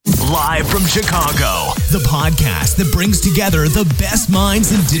Live from Chicago, the podcast that brings together the best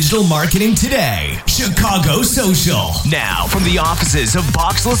minds in digital marketing today. Chicago Social. Now, from the offices of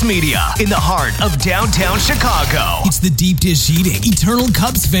Boxless Media in the heart of downtown Chicago, it's the deep dish eating, eternal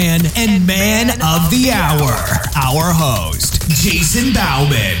Cubs fan, and man of the hour. Our host, Jason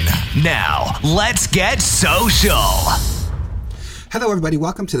Bauman. Now, let's get social. Hello, everybody.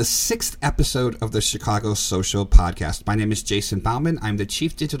 Welcome to the 6th episode of the Chicago Social Podcast. My name is Jason Bauman. I'm the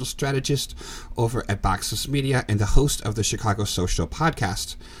Chief Digital Strategist over at Boxless Media and the host of the Chicago Social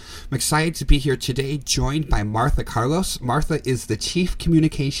Podcast. I'm excited to be here today, joined by Martha Carlos. Martha is the Chief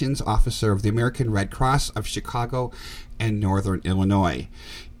Communications Officer of the American Red Cross of Chicago and Northern Illinois.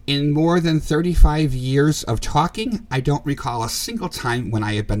 In more than 35 years of talking, I don't recall a single time when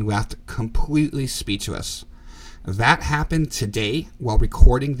I have been left completely speechless. That happened today while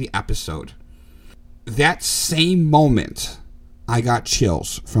recording the episode. That same moment, I got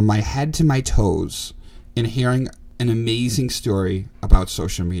chills from my head to my toes in hearing an amazing story about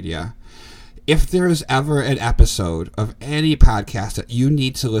social media. If there is ever an episode of any podcast that you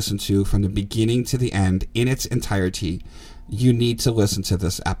need to listen to from the beginning to the end in its entirety, you need to listen to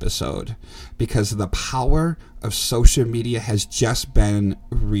this episode because the power of social media has just been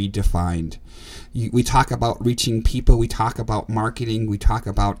redefined. We talk about reaching people, we talk about marketing, we talk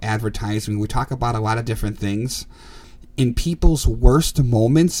about advertising, we talk about a lot of different things. In people's worst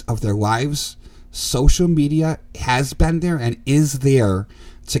moments of their lives, social media has been there and is there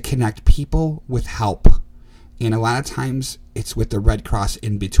to connect people with help. And a lot of times, it's with the Red Cross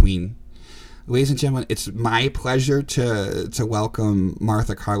in between. Ladies and gentlemen, it's my pleasure to welcome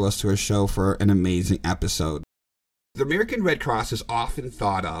Martha Carlos to our show for an amazing episode. The American Red Cross is often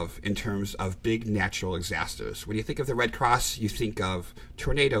thought of in terms of big natural disasters. When you think of the Red Cross, you think of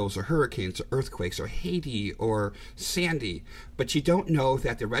tornadoes or hurricanes or earthquakes or Haiti or Sandy. But you don't know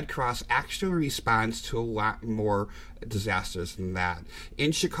that the Red Cross actually responds to a lot more disasters than that.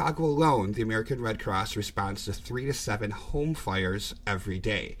 In Chicago alone, the American Red Cross responds to 3 to 7 home fires every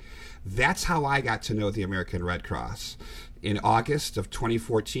day. That's how I got to know the American Red Cross. In August of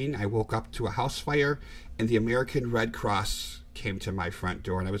 2014, I woke up to a house fire, and the American Red Cross came to my front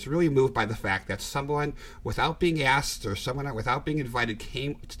door. And I was really moved by the fact that someone, without being asked or someone without being invited,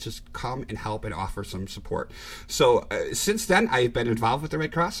 came to just come and help and offer some support. So since then, I've been involved with the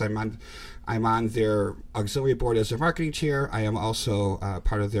Red Cross. I'm on their auxiliary board as their marketing chair. I am also a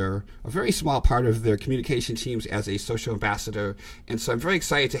very small part of their communication teams as a social ambassador. And so I'm very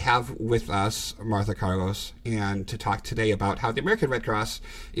excited to have with us Martha Carlos and to talk today about how the American Red Cross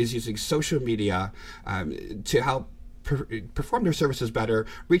is using social media to help perform their services better,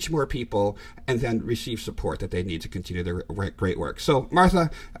 reach more people, and then receive support that they need to continue their great work. So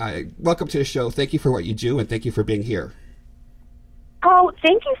Martha, welcome to the show. Thank you for what you do, and thank you for being here. Oh,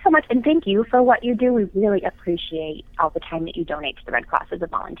 thank you so much, and thank you for what you do. We really appreciate all the time that you donate to the Red Cross as a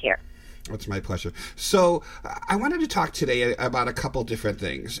volunteer. It's my pleasure. So I wanted to talk today about a couple different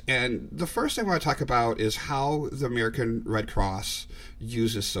things. And the first I want to talk about is how the American Red Cross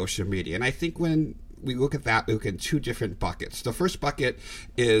uses social media. And I think when we look at that, we look at 2 different buckets. The first bucket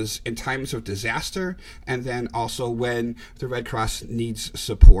is in times of disaster, and then also when the Red Cross needs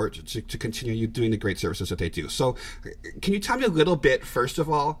support to continue doing the great services that they do. So can you tell me a little bit, first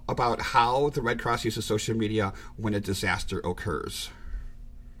of all, about how the Red Cross uses social media when a disaster occurs?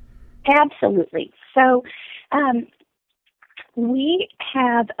 Absolutely. So we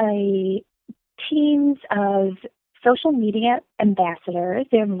have teams of social media ambassadors.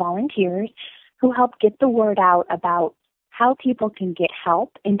 They're volunteers who help get the word out about how people can get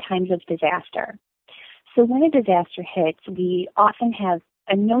help in times of disaster. So when a disaster hits, we often have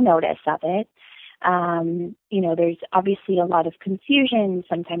no notice of it. There's obviously a lot of confusion.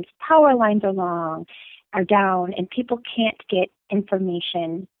 Sometimes power lines are down, and people can't get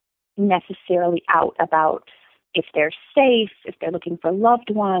information necessarily out about if they're safe, if they're looking for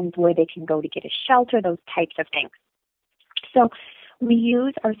loved ones, where they can go to get a shelter, those types of things. So we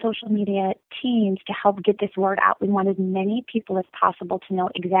use our social media teams to help get this word out. We want as many people as possible to know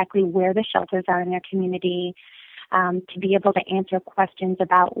exactly where the shelters are in their community, to be able to answer questions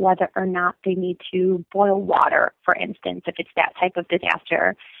about whether or not they need to boil water, for instance, if it's that type of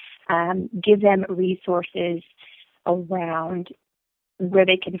disaster. Give them resources around where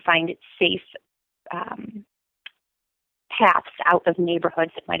they can find safe paths out of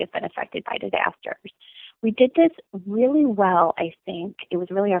neighborhoods that might have been affected by disasters. We did this really well, I think. It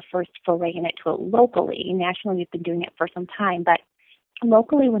was really our first foray into it locally. Nationally, we've been doing it for some time, but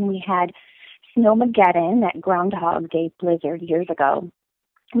locally when we had Snowmageddon, that Groundhog Day blizzard years ago,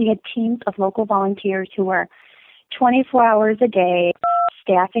 we had teams of local volunteers who were 24 hours a day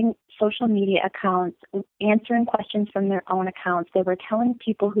staffing social media accounts, answering questions from their own accounts. They were telling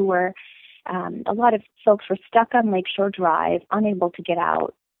people who were, a lot of folks were stuck on Lakeshore Drive, unable to get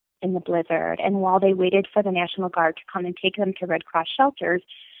out in the blizzard. And while they waited for the National Guard to come and take them to Red Cross shelters,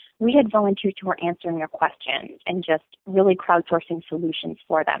 we had volunteers who were answering their questions and just really crowdsourcing solutions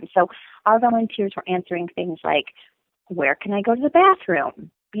for them. So our volunteers were answering things like, where can I go to the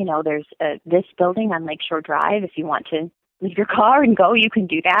bathroom? You know, there's this building on Lakeshore Drive. If you want to leave your car and go, you can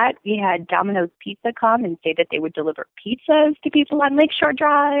do that. We had Domino's Pizza come and say that they would deliver pizzas to people on Lakeshore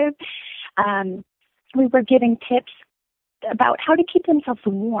Drive. We were giving tips about how to keep themselves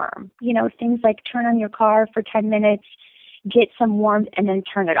warm. You know, things like turn on your car for 10 minutes, get some warmth, and then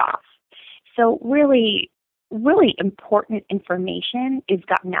turn it off. So really, really important information is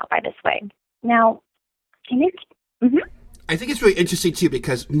gotten out by this way. Now, can it... Mm-hmm. I think it's really interesting, too,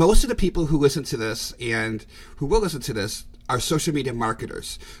 because most of the people who listen to this and who will listen to this are social media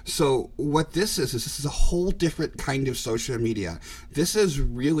marketers. So what this is a whole different kind of social media. This is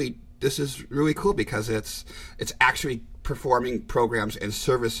really cool because it's actually performing programs and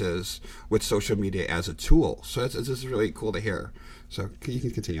services with social media as a tool. So this is really cool to hear. So you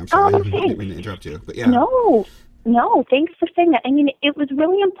can continue. I'm sorry, I didn't mean to interrupt you, but yeah. No, thanks for saying that. I mean, it was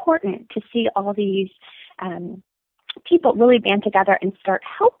really important to see all these people really band together and start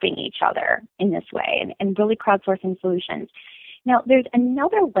helping each other in this way and really crowdsourcing solutions. Now, there's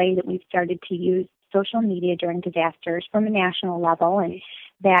another way that we've started to use social media during disasters from a national level, and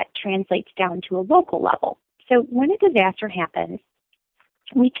that translates down to a local level. So when a disaster happens,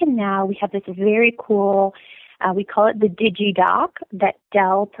 we have this very cool, we call it the DigiDoc that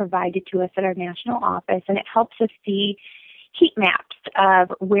Dell provided to us at our national office, and it helps us see heat maps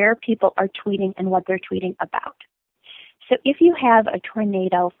of where people are tweeting and what they're tweeting about. So if you have a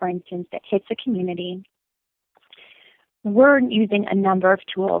tornado, for instance, that hits a community, we're using a number of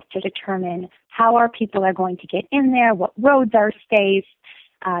tools to determine how our people are going to get in there, what roads are safe,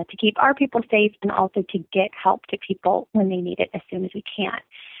 to keep our people safe, and also to get help to people when they need it as soon as we can.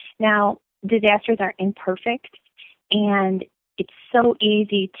 Now, disasters are imperfect, and it's so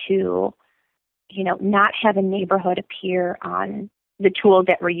easy to, not have a neighborhood appear on the tool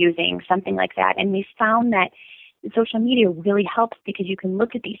that we're using, something like that. And we found that social media really helps because you can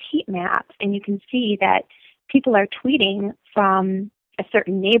look at these heat maps and you can see that people are tweeting from a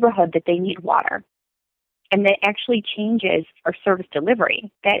certain neighborhood that they need water. And that actually changes our service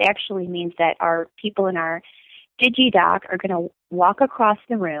delivery. That actually means that our people in our DigiDoc are going to walk across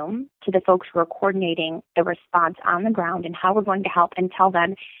the room to the folks who are coordinating the response on the ground and how we're going to help and tell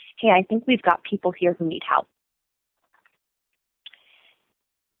them, hey, I think we've got people here who need help.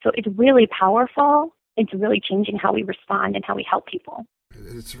 So it's really powerful. It's really changing how we respond and how we help people.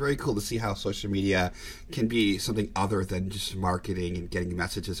 It's very cool to see how social media can be something other than just marketing and getting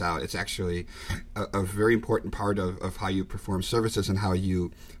messages out. It's actually a very important part of how you perform services and how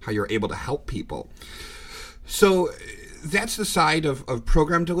you're able to help people. So that's the side of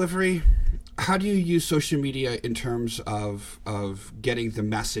program delivery. How do you use social media in terms of getting the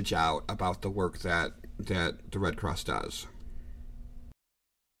message out about the work that the Red Cross does?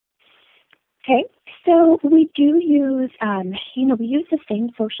 Okay. So we do use, we use the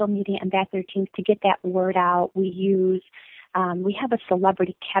same social media ambassador teams to get that word out. We have a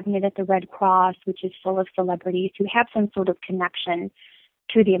celebrity cabinet at the Red Cross, which is full of celebrities who have some sort of connection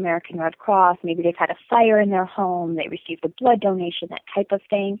to the American Red Cross. Maybe they've had a fire in their home, they received a blood donation, that type of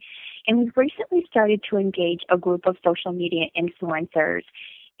thing. And we've recently started to engage a group of social media influencers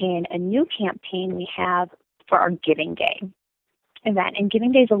in a new campaign we have for our Giving Day event. And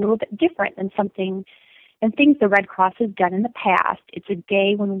Giving Day is a little bit different than things the Red Cross has done in the past. It's a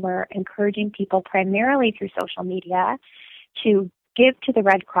day when we're encouraging people primarily through social media to give to the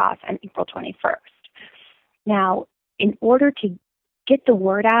Red Cross on April 21st. Now, in order to get the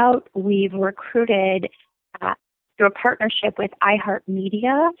word out, we've recruited through a partnership with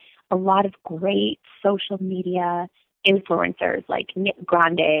iHeartMedia a lot of great social media influencers like Nick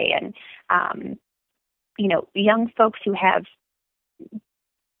Grande and young folks who have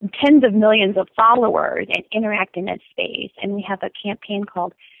tens of millions of followers and interact in that space. And we have a campaign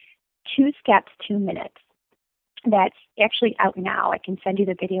called 2 Steps, 2 Minutes. That's actually out now. I can send you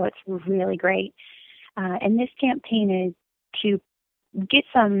the video. It's really great. And this campaign is to get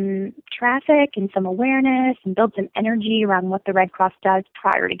some traffic and some awareness and build some energy around what the Red Cross does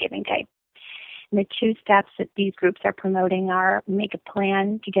prior to Giving Day. And the 2 steps that these groups are promoting are make a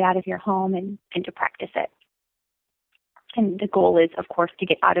plan to get out of your home and to practice it. And the goal is, of course, to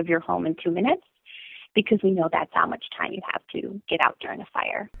get out of your home in 2 minutes because we know that's how much time you have to get out during a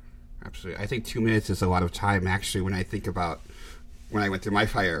fire. Absolutely. I think 2 minutes is a lot of time, actually, when I think about when I went through my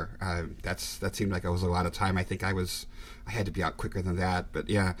fire. That seemed like it was a lot of time. I think I had to be out quicker than that. But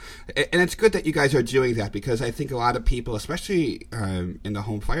yeah, and it's good that you guys are doing that, because I think a lot of people, especially in the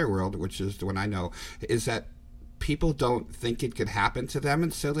home fire world, which is the one I know, is that people don't think it could happen to them,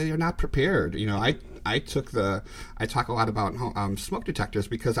 and so they are not prepared. I talk a lot about smoke detectors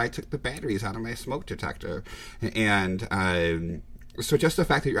because I took the batteries out of my smoke detector, and so just the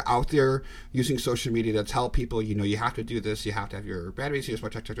fact that you're out there using social media to tell people, you have to do this, you have to have your batteries, your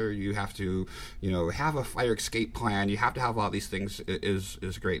smoke detector, you have to, have a fire escape plan, you have to have all these things is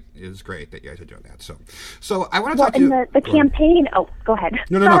great. Is great that you guys are doing that. So I want to talk to you. The campaign. Oh, go ahead.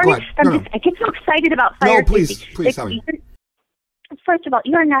 No, go ahead. I get so excited about fire safety. Please tell me. First of all,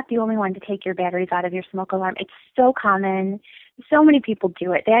 you are not the only one to take your batteries out of your smoke alarm. It's so common. So many people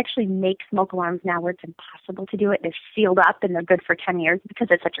do it. They actually make smoke alarms now where it's impossible to do it. They're sealed up and they're good for 10 years because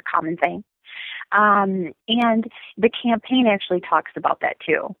it's such a common thing. And the campaign actually talks about that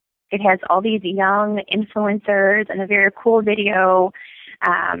too. It has all these young influencers and a very cool video.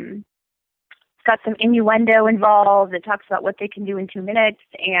 It's got some innuendo involved. It talks about what they can do in 2 minutes,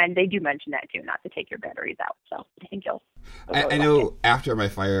 and they do mention that too, not to take your batteries out. So I think you'll really I know after my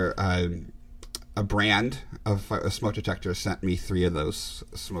fire, a brand of a smoke detector sent me 3 of those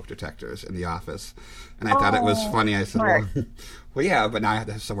smoke detectors in the office, and I thought it was funny. I said, well, yeah, but now I have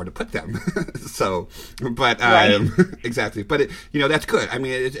to have somewhere to put them. Exactly. But that's good. I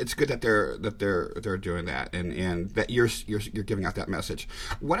mean, it's good that they're doing that, and that you're giving out that message.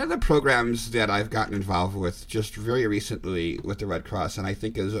 One of the programs that I've gotten involved with just very recently with the Red Cross, and I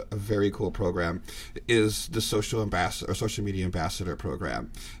think is a very cool program, is the social media ambassador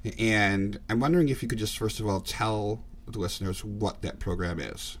program. And I'm wondering if you could just first of all tell the listeners what that program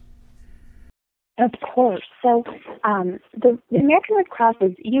is. Of course. So the American Red Cross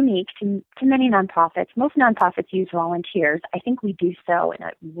is unique to many nonprofits. Most nonprofits use volunteers. I think we do so in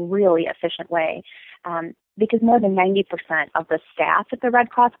a really efficient way because more than 90% of the staff at the Red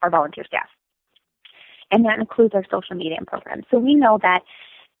Cross are volunteer staff. And that includes our social media program. So we know that,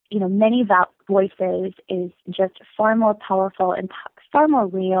 many voices is just far more powerful and far more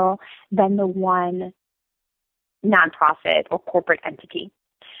real than the one nonprofit or corporate entity.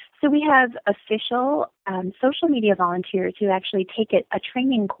 So we have official social media volunteers who actually take a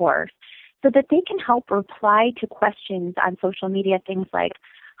training course so that they can help reply to questions on social media, things like,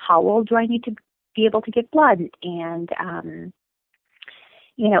 how old do I need to be able to get blood? And,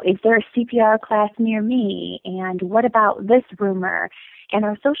 is there a CPR class near me? And what about this rumor? And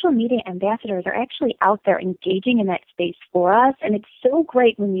our social media ambassadors are actually out there engaging in that space for us. And it's so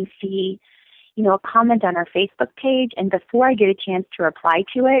great when you see a comment on our Facebook page, and before I get a chance to reply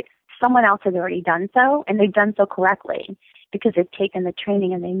to it, someone else has already done so, and they've done so correctly because they've taken the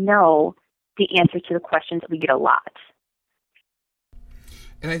training and they know the answer to the questions that we get a lot.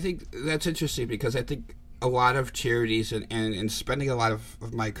 And I think that's interesting because I think a lot of charities and spending a lot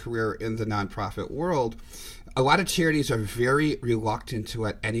of my career in the nonprofit world, a lot of charities are very reluctant to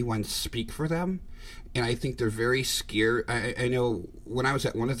let anyone speak for them. And I think they're very scared. I know when I was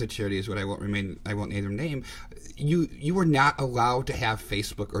at one of the charities, I won't name their name, you were not allowed to have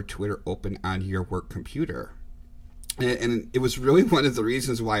Facebook or Twitter open on your work computer. And it was really one of the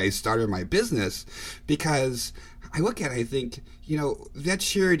reasons why I started my business, because I look at it, I think, that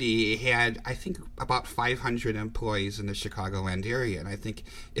charity had, I think, about 500 employees in the Chicagoland area. And I think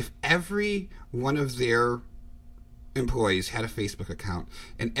if every one of their employees had a Facebook account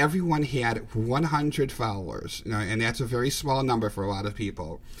and everyone had 100 followers, and that's a very small number for a lot of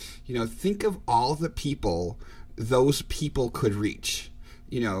people, think of all the people those people could reach.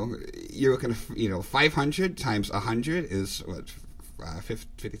 You're looking at, 500 times 100 is what,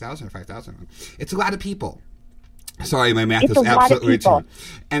 50,000 or 5,000. It's a lot of people. Sorry, my math is absolutely wrong.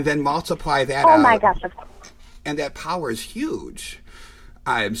 And then multiply that out. Oh my gosh. And that power is huge.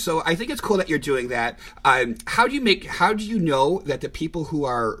 So I think it's cool that you're doing that. How do you know that the people who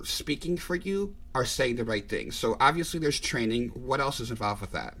are speaking for you are saying the right things? So obviously there's training. What else is involved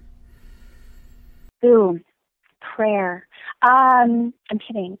with that? Ooh, prayer. I'm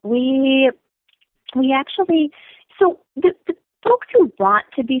kidding. We actually, so the folks who want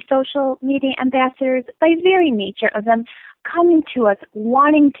to be social media ambassadors, by very nature of them coming to us,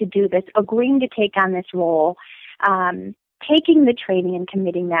 wanting to do this, agreeing to take on this role, taking the training and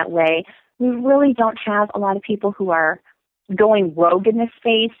committing that way, we really don't have a lot of people who are going rogue in this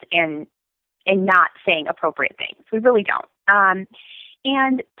space and not saying appropriate things. We really don't.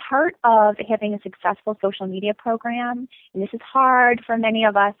 And part of having a successful social media program, and this is hard for many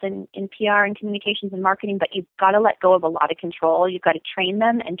of us in PR and communications and marketing, but you've got to let go of a lot of control. You've got to train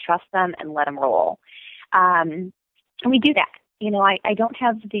them and trust them and let them roll. And we do that. I don't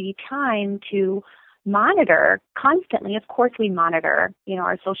have the time to monitor constantly. Of course, we monitor,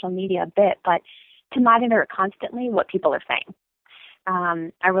 our social media a bit, but to monitor constantly what people are saying.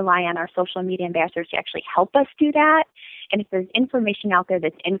 I rely on our social media ambassadors to actually help us do that. And if there's information out there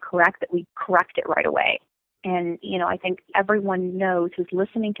that's incorrect, that we correct it right away. And, I think everyone knows who's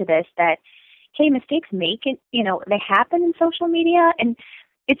listening to this that, hey, mistakes they happen in social media, and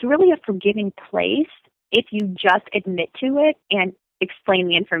it's really a forgiving place if you just admit to it and explain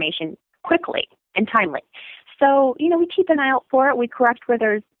the information quickly and timely. So, we keep an eye out for it. We correct where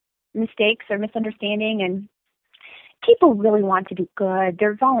there's mistakes or misunderstanding, and people really want to do good.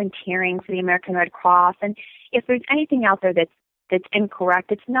 They're volunteering for the American Red Cross, and if there's anything out there that's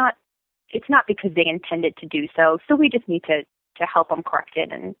incorrect, it's not because they intended to do so. So we just need to help them correct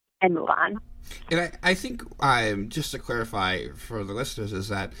it and move on. And I think, just to clarify for the listeners, is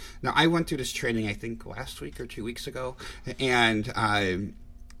that now I went through this training, I think last week or 2 weeks ago, and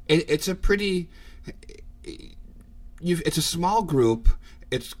it's a pretty, it's a small group.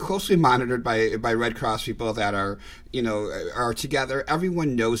 It's closely monitored by Red Cross people that are together.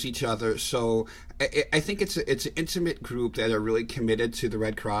 Everyone knows each other, so I think it's an intimate group that are really committed to the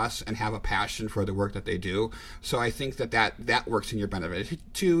Red Cross and have a passion for the work that they do. So I think that works in your benefit.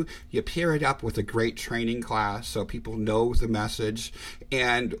 Two, you pair it up with a great training class so people know the message.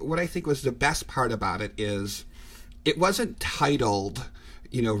 And what I think was the best part about it is it wasn't titled,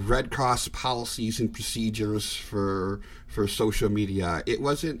 Red Cross policies and procedures for social media. It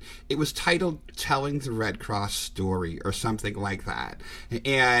was titled Telling the Red Cross Story or something like that.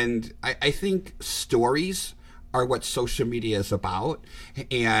 And I think stories are what social media is about.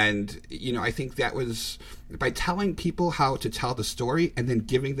 And, I think that was by telling people how to tell the story and then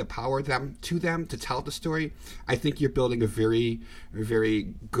giving the power to them to tell the story. I think you're building a very,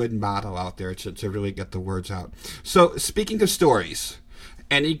 very good model out there to really get the words out. So speaking of stories,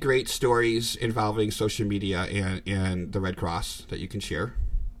 any great stories involving social media and the Red Cross that you can share?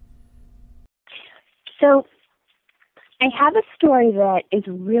 So I have a story that is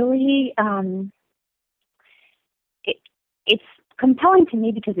really, it's compelling to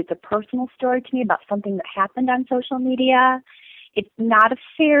me because it's a personal story to me about something that happened on social media. It's not a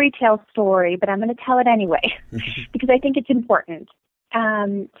fairy tale story, but I'm going to tell it anyway because I think it's important.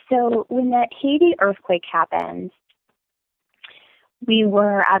 So when the Haiti earthquake happened, we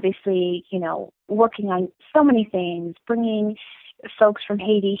were obviously, working on so many things, bringing folks from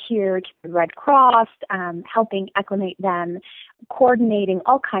Haiti here to the Red Cross, helping acclimate them, coordinating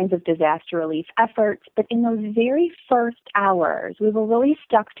all kinds of disaster relief efforts. But in those very first hours, we were really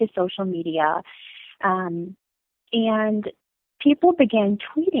stuck to social media, and people began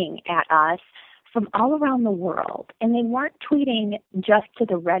tweeting at us from all around the world. And they weren't tweeting just to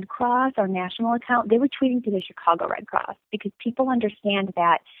the Red Cross, our national account. They were tweeting to the Chicago Red Cross because people understand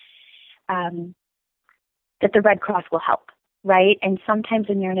that that the Red Cross will help, right? And sometimes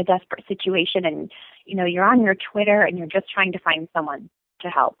when you're in a desperate situation and, you're on your Twitter and you're just trying to find someone to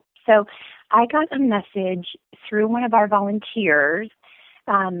help. So I got a message through one of our volunteers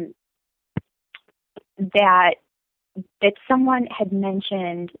that someone had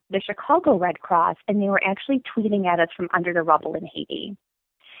mentioned the Chicago Red Cross, and they were actually tweeting at us from under the rubble in Haiti.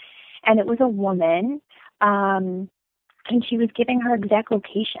 And it was a woman, and she was giving her exact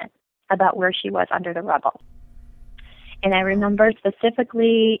location about where she was under the rubble. And I remember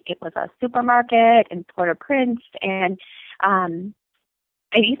specifically it was a supermarket in Port-au-Prince, and I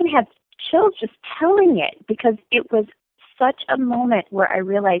even had chills just telling it because it was such a moment where I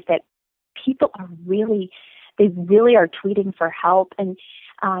realized that people are they really are tweeting for help, and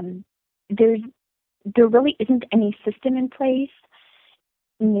there really isn't any system in place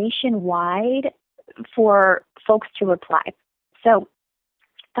nationwide for folks to reply. So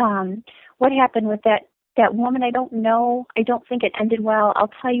what happened with that woman, I don't know. I don't think it ended well.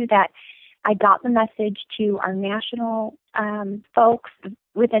 I'll tell you that I got the message to our national folks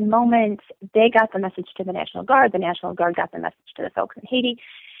within moments. They got the message to the National Guard. The National Guard got the message to the folks in Haiti.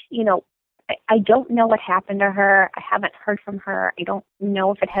 I don't know what happened to her. I haven't heard from her. I don't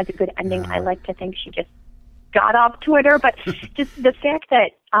know if it has a good ending. I like to think she just got off Twitter, but just the fact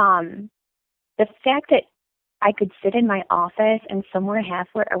that I could sit in my office and somewhere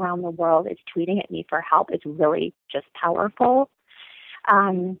halfway around the world is tweeting at me for help is really just powerful.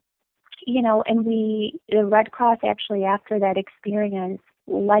 And the Red Cross actually, after that experience,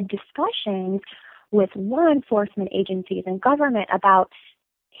 led discussions with law enforcement agencies and government about,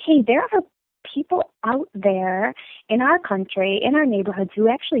 hey, there are people out there in our country, in our neighborhoods, who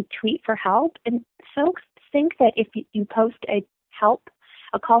actually tweet for help. And folks think that if you post a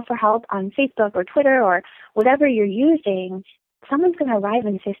call for help on Facebook or Twitter or whatever you're using, someone's going to arrive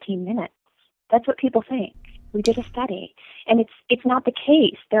in 15 minutes. That's what people think. We did a study, and it's not the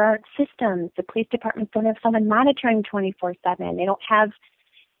case. There aren't systems. The police departments don't have someone monitoring 24/7. They don't have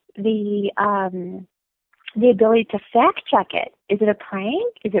the ability to fact check it. Is it a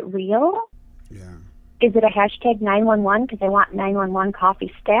prank? Is it real? Yeah. Is it a hashtag 911 because they want 911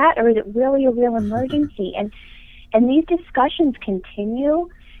 coffee stat, or is it really a real emergency? And these discussions continue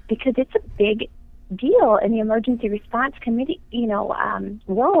because it's a big deal in the emergency response committee,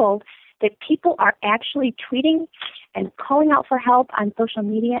 world, that people are actually tweeting and calling out for help on social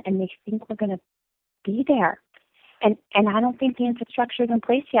media, and they think we're going to be there. And I don't think the infrastructure is in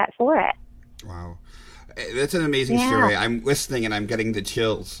place yet for it. Wow. That's an amazing story. I'm listening and I'm getting the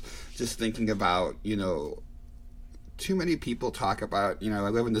chills just thinking about, too many people talk about, I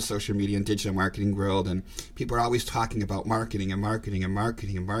live in the social media and digital marketing world, and people are always talking about marketing and marketing and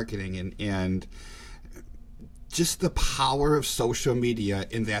marketing and marketing and just the power of social media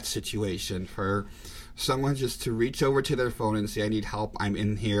in that situation for someone just to reach over to their phone and say, I need help, I'm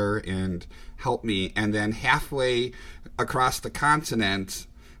in here, and help me. And then halfway across the continent,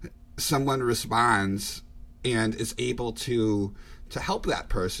 someone responds and is able to help that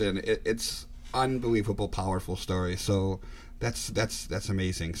person. It's unbelievable, powerful story. So that's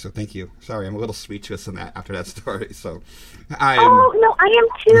amazing. So thank you. Sorry, I'm a little speechless in that after that story. So no, I am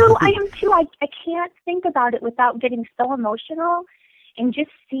too. I can't think about it without getting so emotional and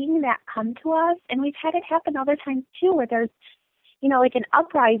just seeing that come to us. And we've had it happen other times too, where there's like an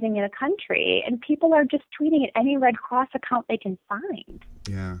uprising in a country and people are just tweeting at any Red Cross account they can find.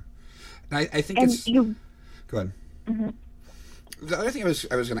 Yeah. I think go ahead. Mm-hmm. The other thing I was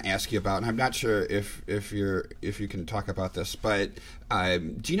going to ask you about, and I'm not sure if you can talk about this, but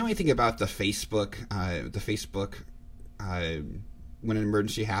do you know anything about the Facebook when an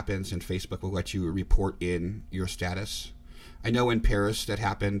emergency happens and Facebook will let you report in your status? I know in Paris that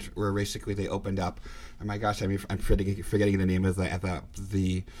happened where basically they opened up. Oh my gosh, I'm forgetting the name of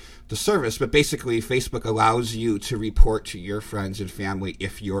the service, but basically Facebook allows you to report to your friends and family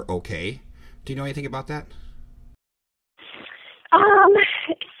if you're okay. Do you know anything about that?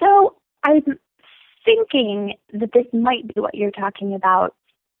 So I'm thinking that this might be what you're talking about.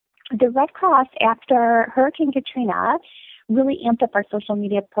 The Red Cross, after Hurricane Katrina, really amped up our social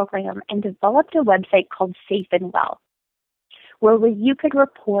media program and developed a website called Safe and Well, where you could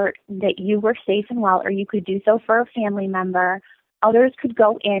report that you were safe and well, or you could do so for a family member. Others could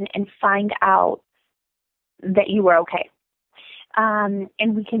go in and find out that you were okay. And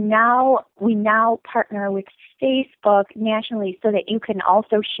we now partner with Facebook nationally so that you can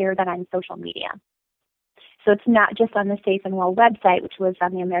also share that on social media. So it's not just on the Safe and Well website, which was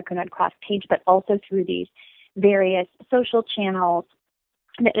on the American Red Cross page, but also through these various social channels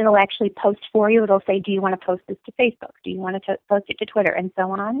that it'll actually post for you. It'll say, do you want to post this to Facebook? Do you want to post it to Twitter? And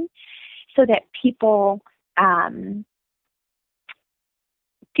so on, so that people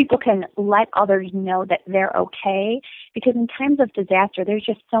can let others know that they're okay. Because in times of disaster, there's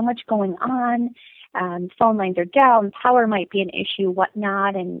just so much going on. Phone lines are down, power might be an issue,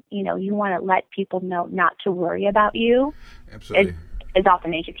 whatnot, and you want to let people know not to worry about you. Absolutely. As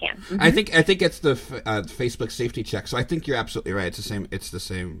often as you can. Mm-hmm. I think it's the Facebook safety check. So I think you're absolutely right. It's the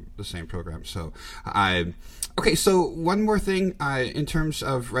same program. So, okay. So one more thing in terms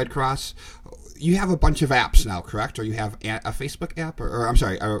of Red Cross, you have a bunch of apps now, correct? Or you have a Facebook app, or I'm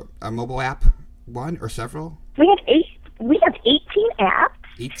sorry, a mobile app, one or several? We have 18 apps.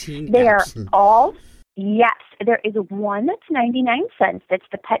 18 they apps. Are all, yes. There is one that's 99 cents. That's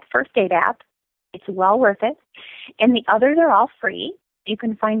the Pet First Aid app. It's well worth it. And the others are all free. You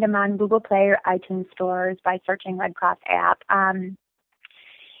can find them on Google Play or iTunes stores by searching Red Cross app.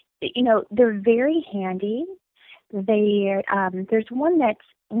 They're very handy. There's one that's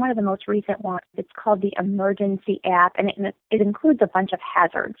one of the most recent ones. It's called the Emergency app, and it includes a bunch of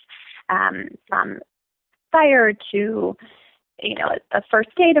hazards, from fire to a first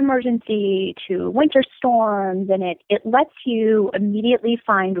aid emergency to winter storms, and it lets you immediately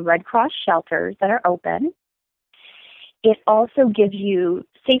find Red Cross shelters that are open. It also gives you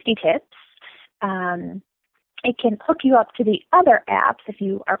safety tips. It can hook you up to the other apps if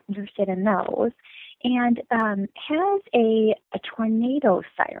you are interested in those, and has a tornado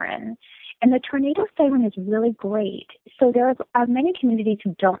siren. And the tornado siren is really great. So there are many communities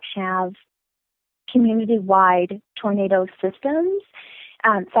who don't have community-wide tornado systems,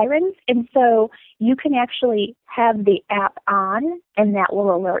 sirens, and so you can actually have the app on, and that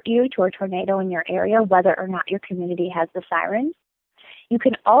will alert you to a tornado in your area, whether or not your community has the sirens. You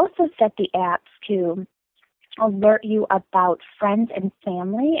can also set the apps to alert you about friends and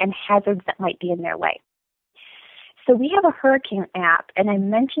family and hazards that might be in their way. So we have a hurricane app, and I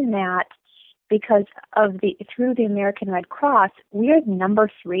mention that because through the American Red Cross, we are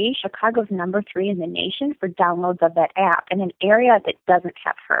Chicago's number 3 in the nation for downloads of that app in an area that doesn't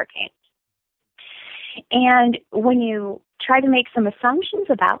have hurricanes. And when you try to make some assumptions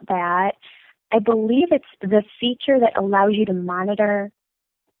about that, I believe it's the feature that allows you to monitor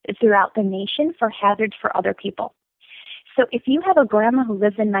throughout the nation for hazards for other people. So if you have a grandma who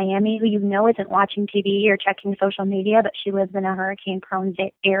lives in Miami who you know isn't watching TV or checking social media, but she lives in a hurricane-prone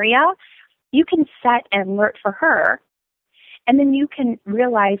area, you can set an alert for her, and then you can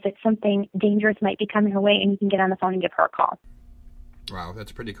realize that something dangerous might be coming her way, and you can get on the phone and give her a call. Wow,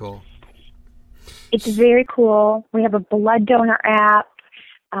 that's pretty cool. It's very cool. We have a blood donor app,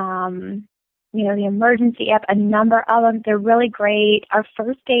 the emergency app, a number of them. They're really great. Our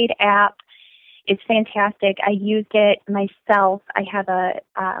first aid app is fantastic. I used it myself. I have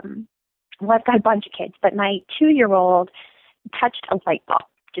I've got a bunch of kids, but my 2-year-old touched a light bulb,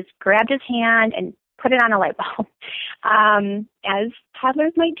 just grabbed his hand and put it on a light bulb, as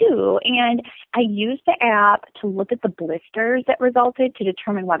toddlers might do. And I used the app to look at the blisters that resulted to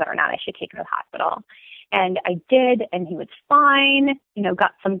determine whether or not I should take him to the hospital. And I did, and he was fine,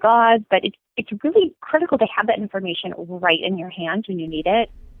 got some gauze, but it's really critical to have that information right in your hands when you need it.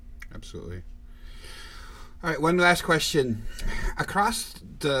 Absolutely. All right, one last question. Across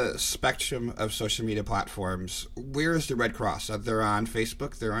the spectrum of social media platforms, where is the Red Cross? They're on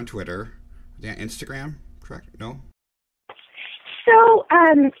Facebook, they're on Twitter, they're on Instagram, correct? No? So,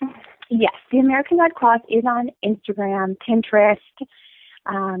 yes, the American Red Cross is on Instagram, Pinterest.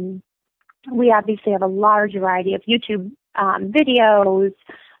 We obviously have a large variety of YouTube videos,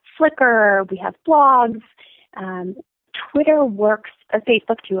 Flickr, we have blogs. Twitter works,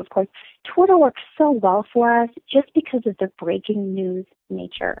 Facebook too, of course. Twitter works so well for us just because of the breaking news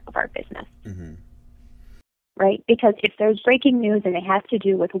nature of our business. Mm-hmm. Right? Because if there's breaking news and it has to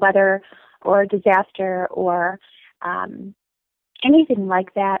do with weather or disaster or anything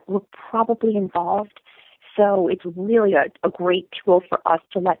like that, we're probably involved. So it's really a great tool for us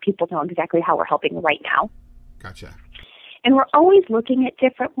to let people know exactly how we're helping right now. Gotcha. And we're always looking at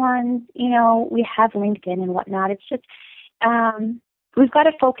different ones. We have LinkedIn and whatnot. It's just we've got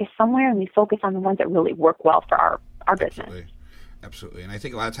to focus somewhere, and we focus on the ones that really work well for our business. Absolutely. And I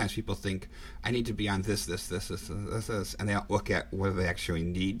think a lot of times people think, I need to be on this, and they don't look at what they actually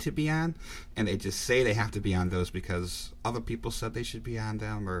need to be on, and they just say they have to be on those because other people said they should be on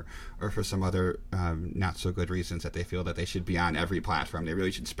them, or for some other not so good reasons that they feel that they should be on every platform. They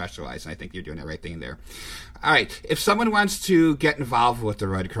really should specialize, and I think you're doing the right thing there. All right. If someone wants to get involved with the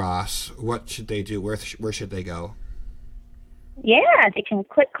Red Cross, what should they do? Where should they go? Yeah, they can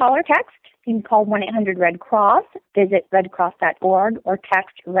click, call, or text. You can call 1-800-RED-CROSS, visit redcross.org, or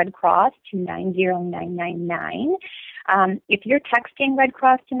text Red Cross to 90999. If you're texting Red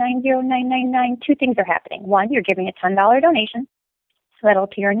Cross to 90999, 2 things are happening. One, you're giving a $10 donation, so that'll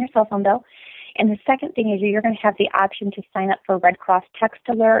appear on your cell phone bill. And the second thing is you're going to have the option to sign up for Red Cross text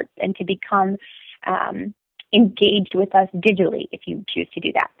alerts and to become engaged with us digitally if you choose to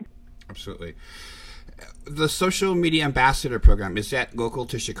do that. Absolutely. The Social Media Ambassador Program, is that local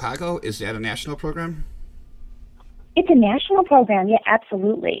to Chicago? Is that a national program? It's a national program, yeah,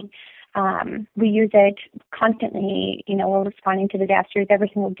 absolutely. We use it constantly. We're responding to disasters every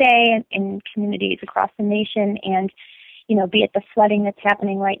single day in communities across the nation, and, be it the flooding that's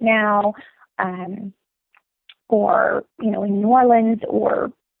happening right now, or, in New Orleans,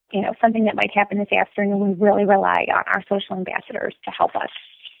 or, something that might happen this afternoon. We really rely on our social ambassadors to help us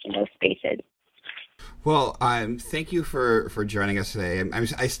in those spaces. Well, thank you for joining us today.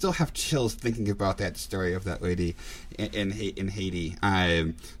 I still have chills thinking about that story of that lady in Haiti.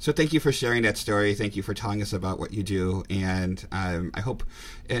 So thank you for sharing that story. Thank you for telling us about what you do. And I hope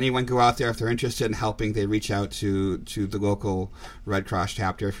anyone go out there, if they're interested in helping, they reach out to the local Red Cross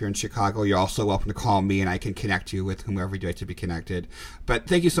chapter. If you're in Chicago, you're also welcome to call me, and I can connect you with whomever you'd like to be connected. But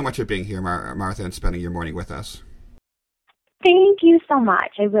thank you so much for being here, Martha, and spending your morning with us. Thank you so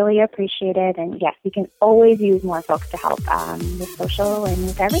much. I really appreciate it. And yes, we can always use more folks to help with social and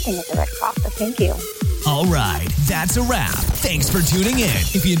with everything at the Red Cross. So thank you. All right, that's a wrap. Thanks for tuning in.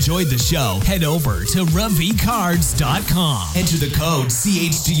 If you enjoyed the show, head over to RaviCards.com. Enter the code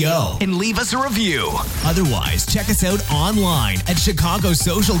CHGO and leave us a review. Otherwise, check us out online at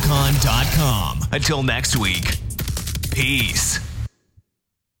ChicagoSocialCon.com. Until next week, peace.